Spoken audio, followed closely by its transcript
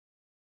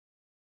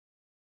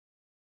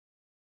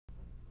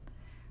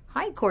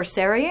Hi,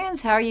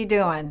 Courserians. How are you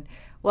doing?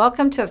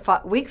 Welcome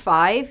to week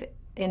 5,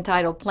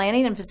 entitled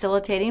Planning and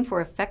Facilitating for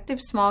Effective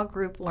Small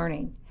Group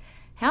Learning.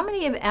 How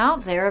many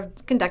out there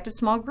have conducted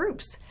small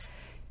groups?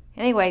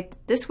 Anyway,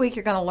 this week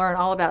you're going to learn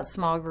all about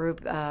small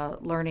group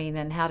learning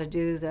and how to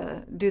do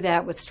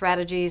that with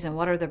strategies and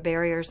what are the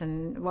barriers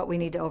and what we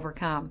need to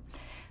overcome.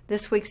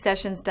 This week's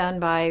session is done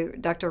by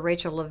Dr.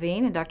 Rachel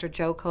Levine and Dr.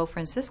 Joe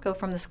Co-Francisco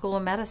from the School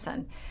of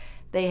Medicine.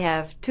 They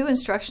have 2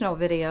 instructional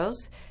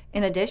videos.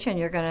 In addition,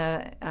 you're going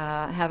to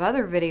have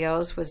other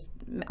videos with,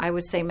 I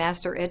would say,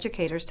 master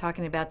educators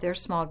talking about their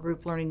small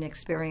group learning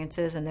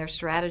experiences and their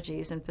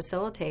strategies in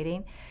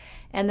facilitating.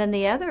 And then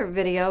the other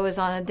video is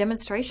on a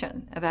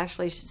demonstration of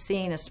actually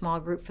seeing a small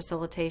group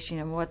facilitation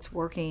and what's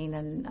working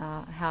and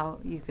how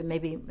you can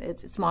maybe,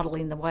 it's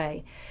modeling the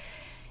way.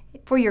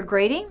 For your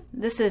grading,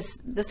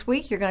 this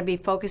week you're going to be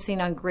focusing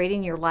on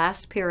grading your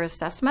last peer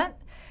assessment.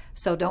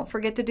 So don't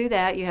forget to do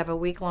that. You have a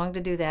week long to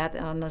do that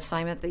on the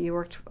assignment that you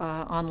worked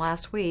on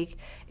last week.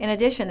 In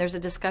addition, there's a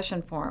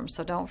discussion forum,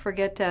 so don't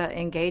forget to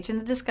engage in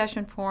the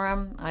discussion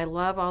forum. I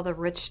love all the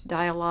rich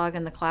dialogue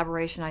and the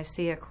collaboration I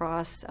see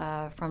across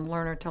from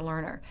learner to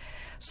learner.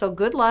 So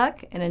good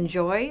luck and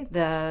enjoy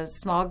the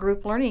small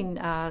group learning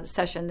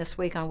session this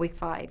week on week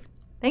 5.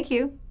 Thank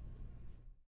you.